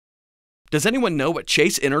Does anyone know what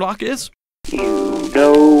Chase-Interlock is? You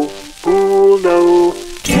know, who'll know?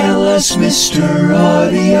 Tell us, Mr.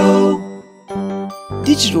 Audio.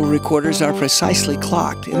 Digital recorders are precisely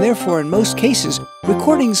clocked, and therefore in most cases,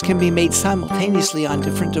 recordings can be made simultaneously on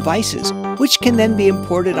different devices, which can then be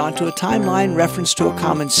imported onto a timeline referenced to a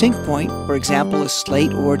common sync point, for example a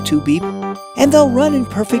slate or 2-beep, and they'll run in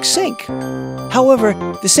perfect sync. However,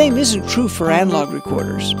 the same isn't true for analog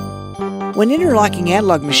recorders. When interlocking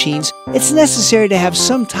analog machines, it's necessary to have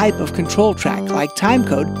some type of control track, like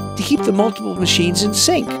timecode, to keep the multiple machines in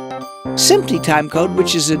sync. SMPTE timecode,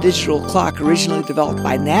 which is a digital clock originally developed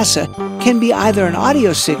by NASA, can be either an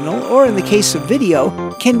audio signal or, in the case of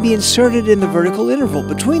video, can be inserted in the vertical interval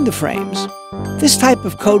between the frames. This type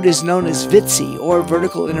of code is known as VITC, or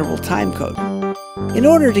vertical interval timecode. In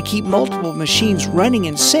order to keep multiple machines running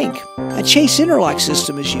in sync, a Chase-Interlock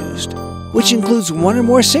system is used, which includes one or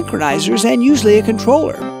more synchronizers and usually a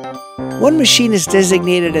controller. One machine is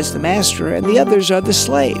designated as the master and the others are the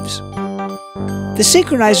slaves. The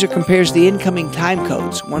synchronizer compares the incoming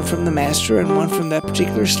timecodes, one from the master and one from that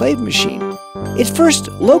particular slave machine. It first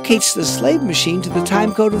locates the slave machine to the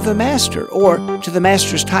timecode of the master, or to the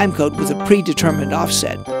master's timecode with a predetermined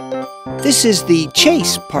offset. This is the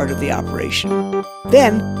chase part of the operation.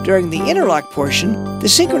 Then, during the interlock portion, the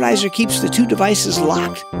synchronizer keeps the two devices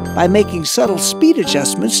locked by making subtle speed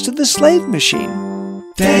adjustments to the slave machine.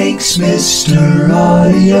 Thanks, Mr.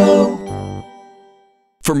 Audio.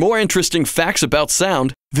 For more interesting facts about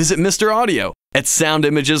sound, visit Mr. Audio at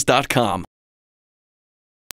soundimages.com.